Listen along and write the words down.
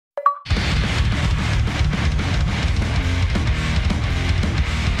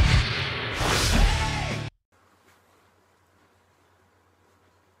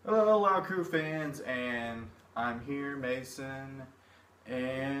Hello, Loud Crew fans, and I'm here, Mason,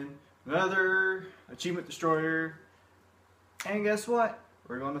 and another Achievement Destroyer. And guess what?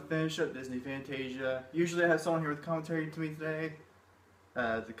 We're going to finish up Disney Fantasia. Usually I have someone here with commentary to me today.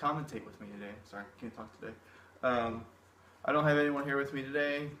 To commentate with me today. Sorry, I can't talk today. I don't have anyone here with me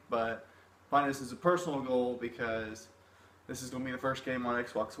today, but I find this is a personal goal because this is going to be the first game on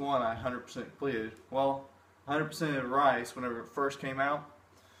Xbox One I 100% completed. Well, 100% of Rice whenever it first came out,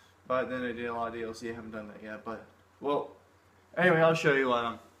 but then they did a lot of DLC. I haven't done that yet, but well, anyway, I'll show you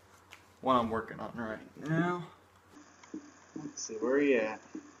what I'm working on right now. Let's see, where are you at?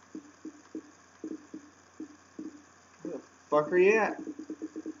 Where the fuck are you at?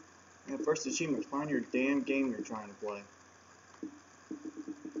 Yeah, first achievement, find your damn game you're trying to play.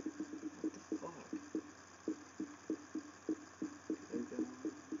 What the fuck?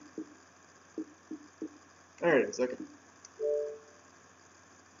 There it is, okay.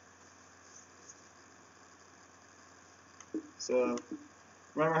 So,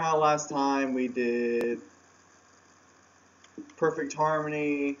 remember how last time we did Perfect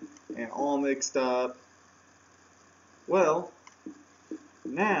Harmony and all mixed up? Well,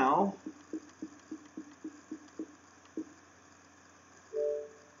 now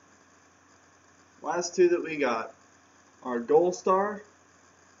last two that we got are Gold Star,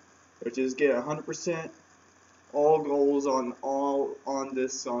 which is get 100% all goals on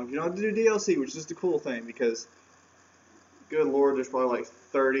this song. You don't have to do DLC, which is the cool thing because good lord, there's probably like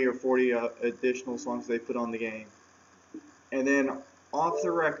 30 or 40 additional songs they put on the game. And then Off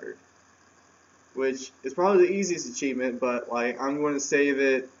the Record, which is probably the easiest achievement, but like I'm going to save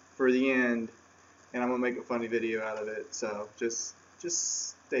it for the end, and I'm going to make a funny video out of it. So just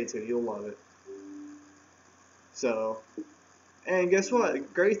stay tuned, you'll love it. So, and guess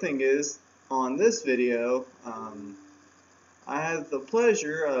what? Great thing is, on this video, I had the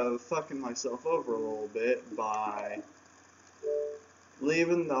pleasure of fucking myself over a little bit by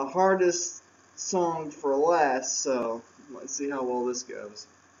leaving the hardest song for last, so let's see how well this goes.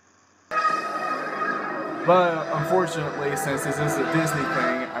 But unfortunately, since this is a Disney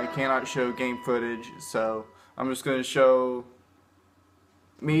thing, I cannot show game footage, so I'm just going to show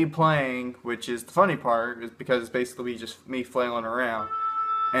me playing, which is the funny part, is because it's basically just me flailing around.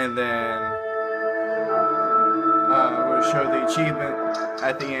 And then I'm going to show the achievement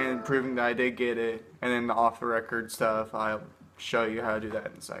at the end, proving that I did get it, and then the off-the-record stuff, I'll show you how to do that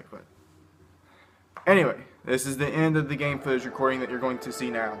in a sec. But anyway, this is the end of the game footage recording that you're going to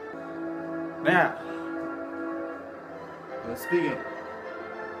see now. Now, let's begin.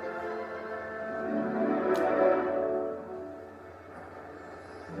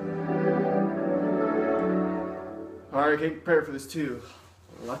 Alright, get prepared for this too.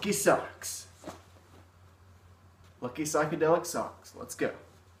 Lucky socks. Lucky psychedelic socks. Let's go.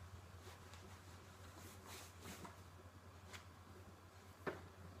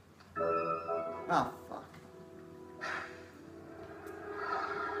 Oh, fuck.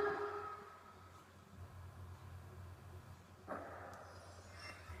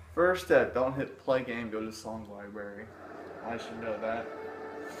 First step, don't hit play game, go to song library. I should know that.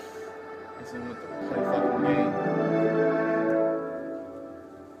 It's in with the play fucking game.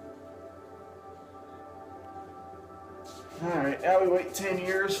 Alright, now we wait 10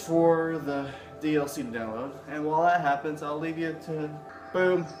 years for the DLC to download. And while that happens, I'll leave you to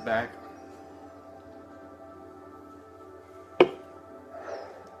boom, back.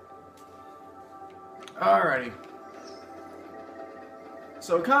 Alrighty.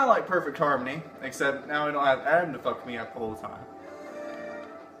 So kind of like Perfect Harmony, except now we don't have Adam to fuck me up the whole time.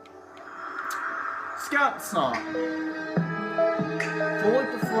 Scout Song. Fully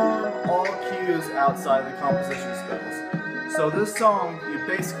perform all cues outside the composition spells. So this song, you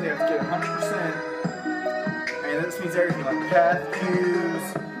basically have to get 100%, and this means everything, like path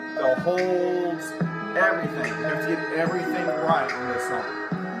cues, the holds, everything. You have to get everything right in this song.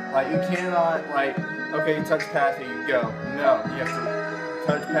 Like, you cannot, like, okay, you touch path and you go. No, you have to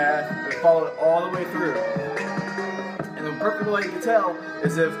touch path and follow it all the way through. And the perfect way you can tell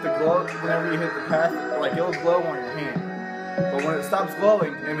is if the glow, whenever you hit the path, like it'll glow on your hand. But when it stops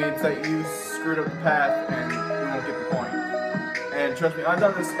glowing, it means that you screwed up the path and you won't get the point. And trust me, I've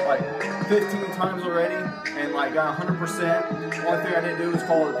done this like 15 times already and like got 100%. The only thing I didn't do was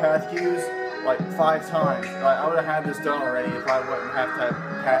follow the path cues like 5 times. Like, I would have had this done already if I wouldn't have to have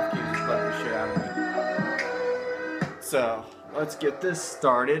path cues to fuck the shit out of me. So, let's get this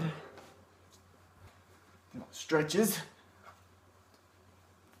started. Stretches.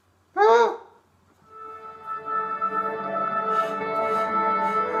 Ah!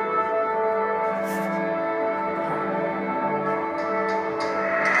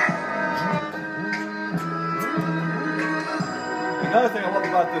 Another thing I love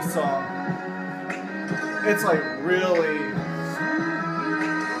about this song, it's like really,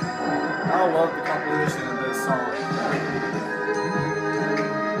 I love the composition of this song.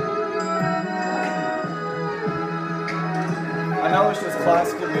 I know it's just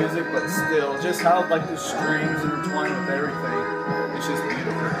classical music, but still, just how like the strings intertwine with everything, it's just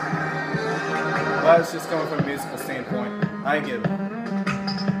beautiful. But it's just coming from a musical standpoint. I get it.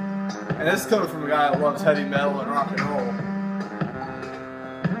 And this is coming from a guy that loves heavy metal and rock and roll.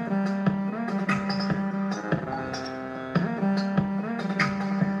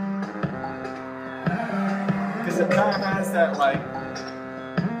 Because it kind of has that like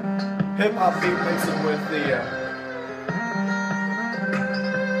hip hop beat mixing with the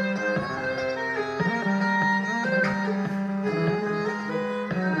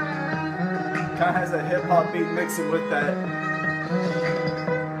kind of has that hip hop beat mixing with that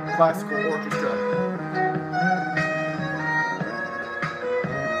classical orchestra.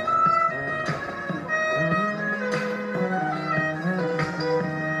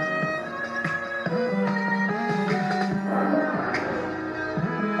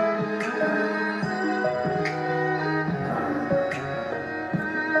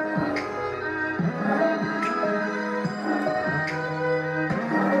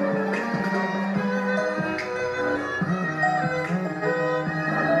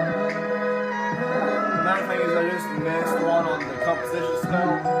 Missed one on the composition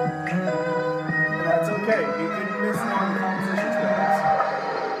spell, and that's okay. You can miss one on the composition spells.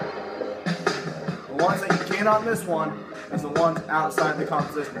 The ones that you cannot miss one is the ones outside the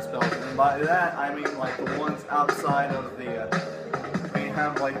composition spells, and by that I mean like the ones outside of the when you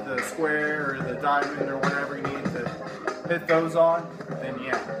have like the square or the diamond or whatever you need to hit those on, then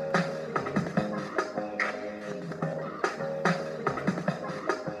yeah.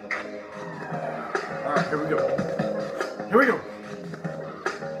 Alright, here we go. Here we go.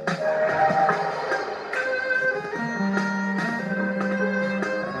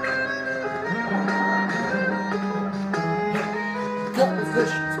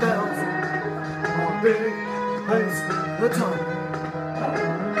 Composition spells on big place the time.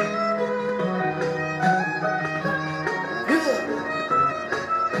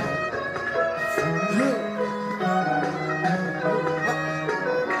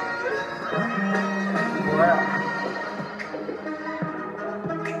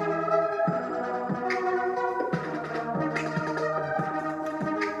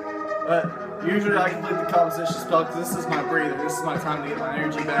 But usually I complete the composition spell because this is my breather. This is my time to get my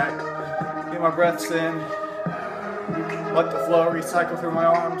energy back, get my breaths in, let the flow recycle through my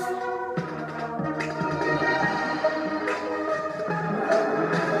arms.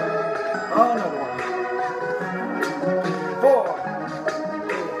 Oh, another one. 4.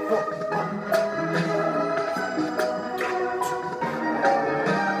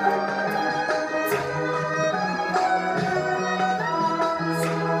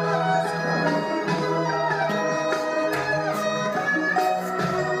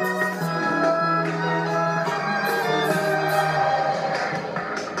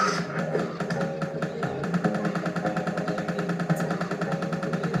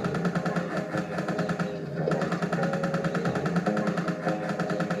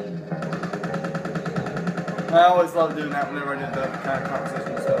 I always love doing that whenever I did that kind of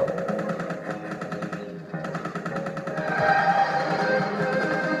composition stuff.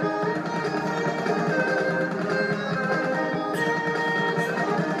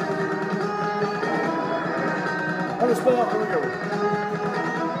 On the spot, here we go.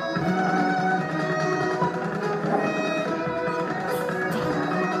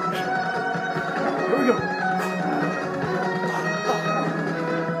 Here we go.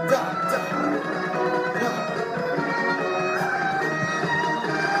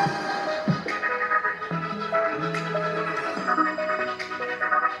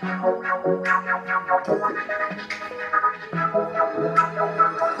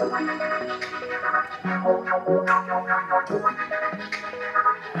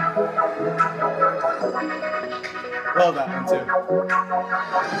 Love that one too.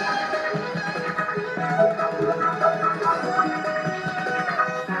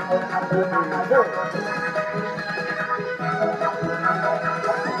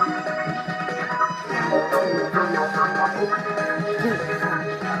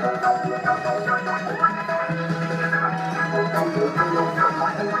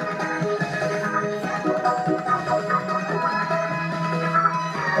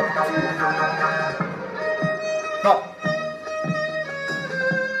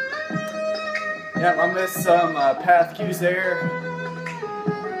 Yep, I missed some path cues there.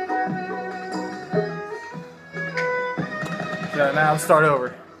 So now start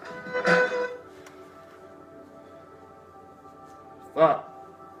over. Fuck.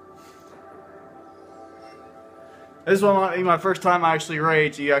 This might be my first time I actually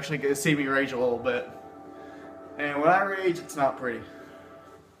rage. You actually get to see me rage a little bit. And when I rage, it's not pretty.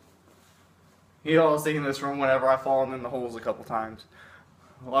 You all seen this from whenever I've fallen in the holes a couple times.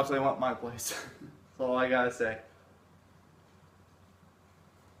 Luckily, I went my place. That's all I gotta say.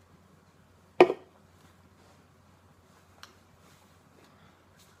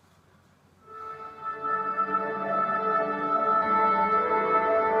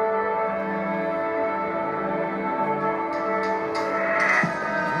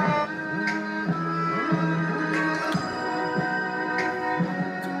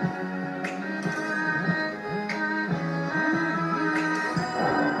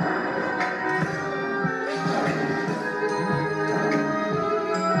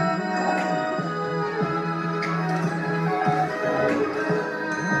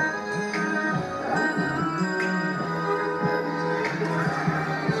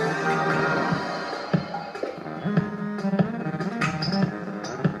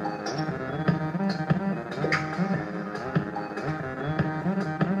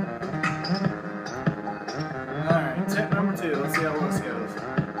 Let's see how this goes.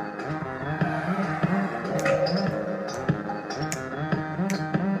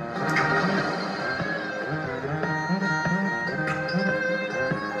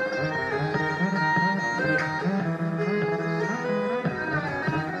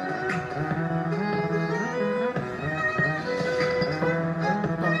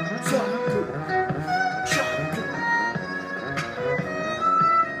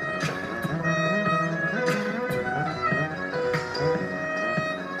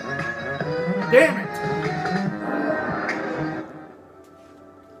 Damn it!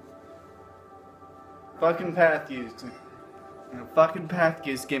 Fucking path used. And fucking path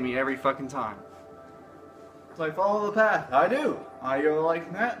gives get me every fucking time. So I follow the path. I do. I go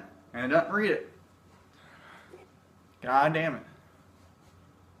like that and I don't read it. God damn it.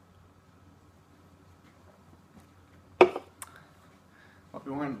 I'll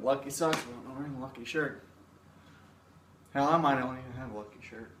be wearing lucky socks, but I'm not wearing a lucky shirt. Hell, I might not even have a lucky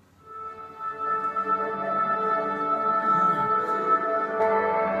shirt.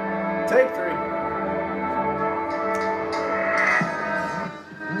 Take 3.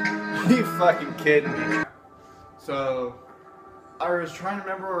 You fucking kidding me? So, I was trying to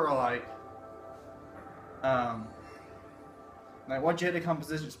remember, like once you hit a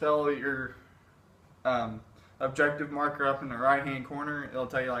composition spell, your objective marker up in the right hand corner, it'll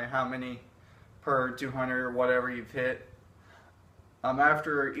tell you like how many per 200 or whatever you've hit.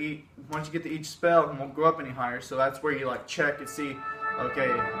 Once you get to each spell, it won't go up any higher, so that's where you like check and see,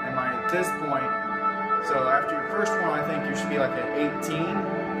 okay, am I at this point? So after your first one, I think you should be like at 18.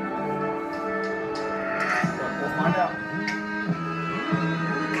 But we'll find out.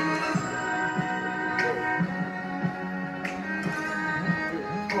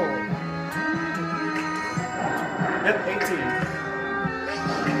 Yep, 18.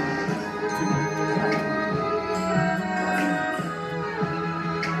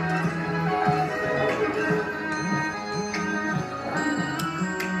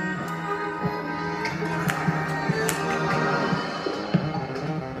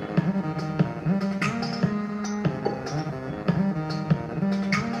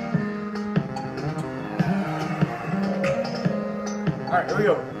 Alright, here we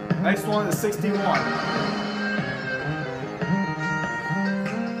go. Next one is 61.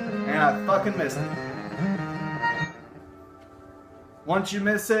 And I fucking missed it. Once you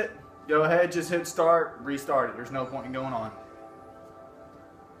miss it, go ahead, just hit start, restart it. There's no point in going on.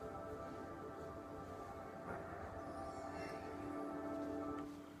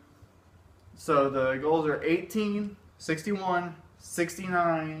 So the goals are 18, 61,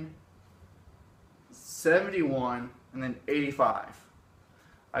 69, 71, and then 85.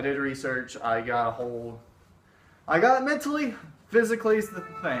 I did research, I got it mentally, physically is the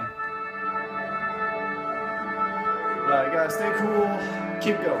thing. But you gotta stay cool,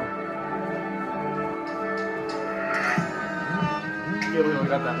 keep going. Can't believe I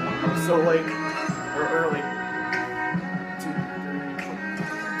got that one. I was so late, or early. 2, 3, 4,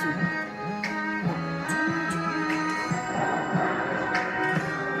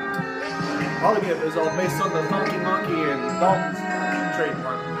 2. All I give is all based on the Funky Monkey and Dalton's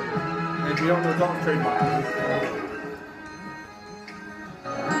trademark. And if you don't know Dalton's trademark,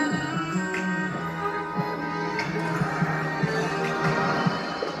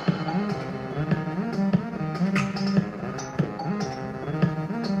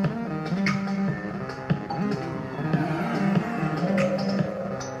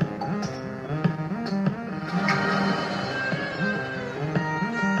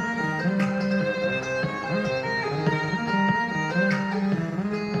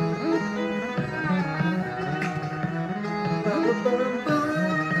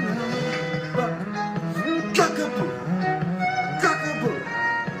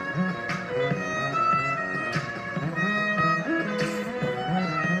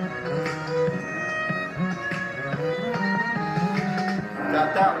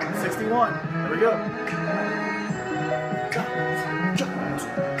 that one. 61. Here we go.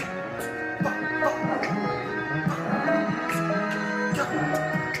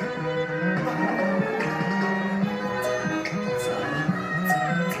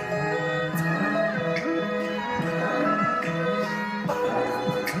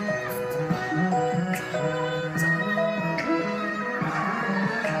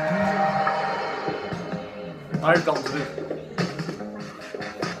 Alright, don't do it.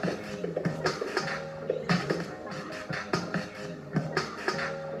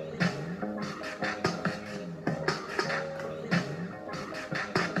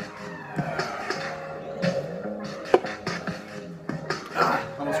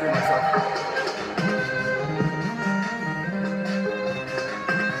 Almost screwed myself.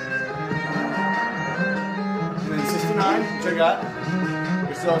 And then 69, which I got.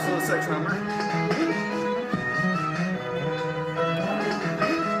 Which is also the section number.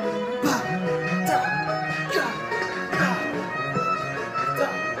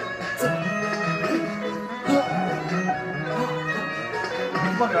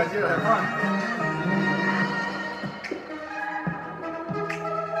 Funny idea, have fun.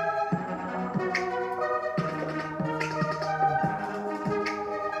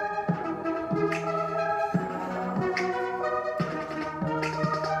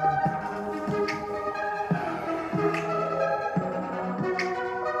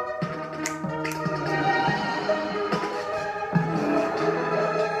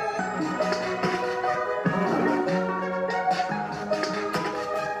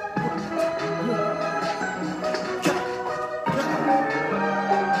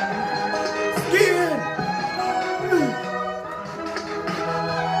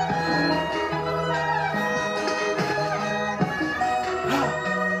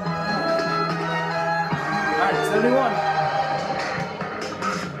 Alright, 71.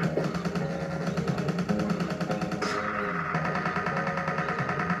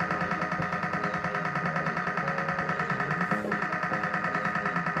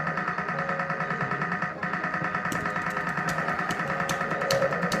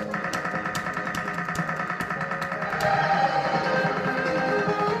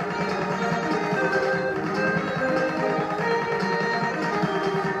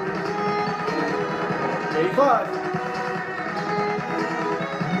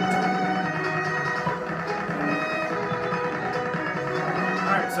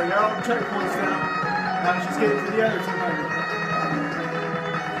 Alright, so you got all the checkpoints down. Now let's just get to the other 200.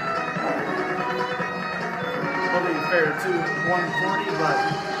 Probably fair to 140, but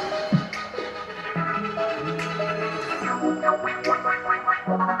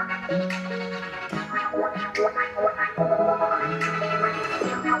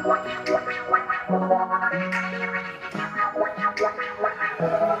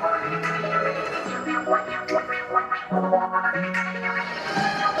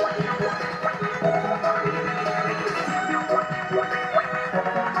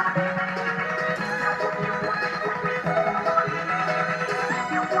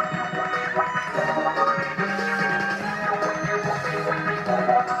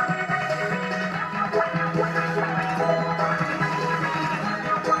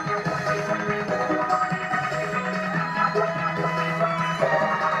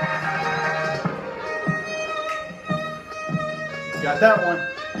got that one.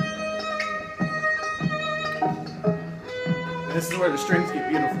 And this is where the strings get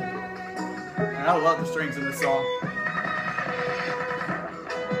beautiful. And I love the strings in this song.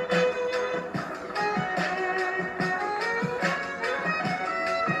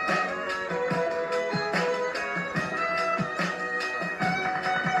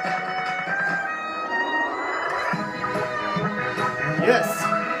 Yes!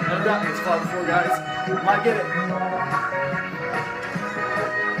 Never gotten this far before, guys. Might get it.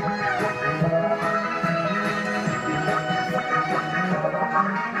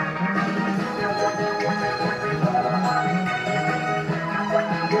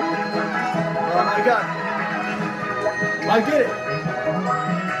 Oh my God. Might get it.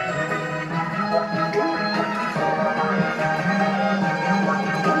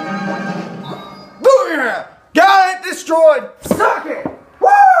 Booyah! Got it destroyed! Suck it!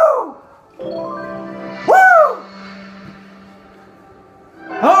 Woo! Woo!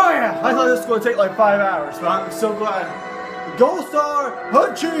 Oh yeah! I thought this was going to take like 5 hours, but I'm so glad. Gold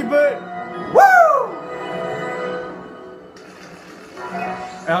Star achievement! Woo!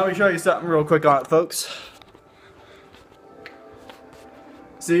 And let me show you something real quick on it, folks.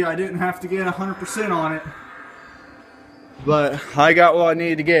 See, I didn't have to get 100% on it, but I got what I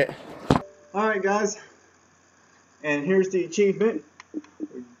needed to get. Alright guys, and here's the achievement.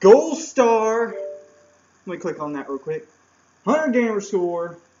 Gold star. Let me click on that real quick. 100 gamer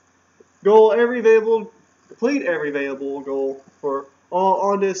score. Goal every available. Complete every available goal for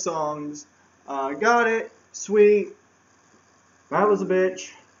all on this songs. Got it. Sweet. That was a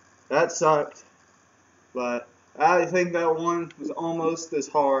bitch. That sucked. But I think that one was almost as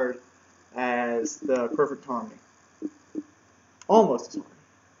hard as the Perfect Harmony. Almost as hard.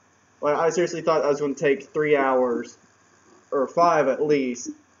 Like, I seriously thought I was going to take 3 hours, or 5 at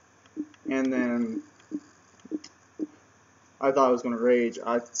least, and then I thought I was going to rage.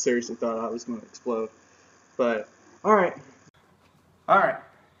 I seriously thought I was going to explode. But, alright. Alright.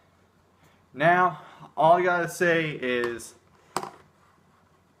 Now, all I gotta say is,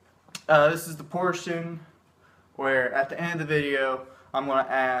 this is the portion where at the end of the video, I'm going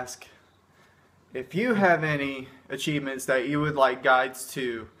to ask if you have any achievements that you would like guides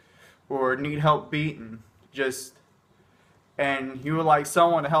to, or need help beating, and you would like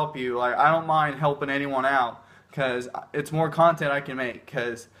someone to help you. Like, I don't mind helping anyone out, because it's more content I can make,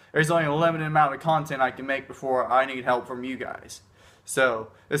 because there's only a limited amount of content I can make before I need help from you guys.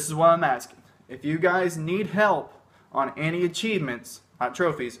 So, this is what I'm asking. If you guys need help on any achievements, not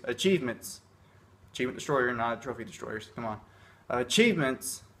trophies, achievements, achievement destroyer, not trophy destroyers, come on,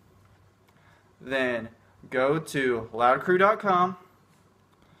 achievements, then go to loudcrew.com,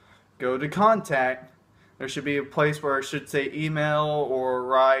 go to contact. There should be a place where it should say email or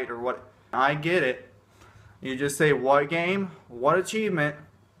write or what. I get it. You just say what game, what achievement,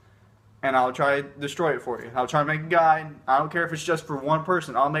 and I'll try to destroy it for you. I'll try to make a guide. I don't care if it's just for one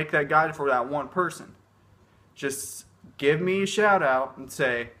person. I'll make that guide for that one person. Just give me a shout out and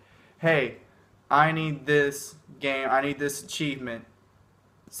say, hey, I need this game, I need this achievement.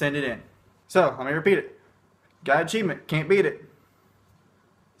 Send it in. So, let me repeat it. Got achievement, can't beat it.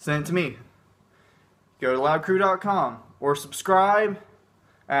 Send it to me. Go to loudcrew.com or subscribe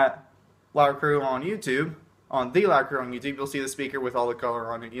at loudcrew on YouTube. On the loudcrew on YouTube, you'll see the speaker with all the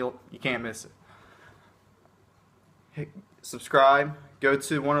color on it. You can't miss it. Hit subscribe. Go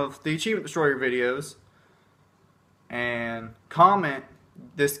to one of the Achievement Destroyer videos and comment,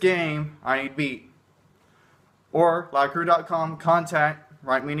 this game I need beat. Or loudcrew.com, contact,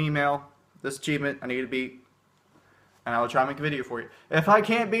 write me an email, this achievement I need to beat, and I'll try to make a video for you. If I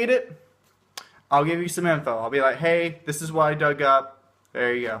can't beat it, I'll give you some info. I'll be like, hey, this is what I dug up.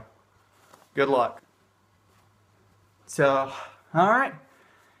 There you go. Good luck. So, alright.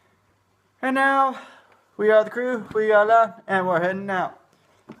 And now, we are the crew, we are loud, and we're heading out.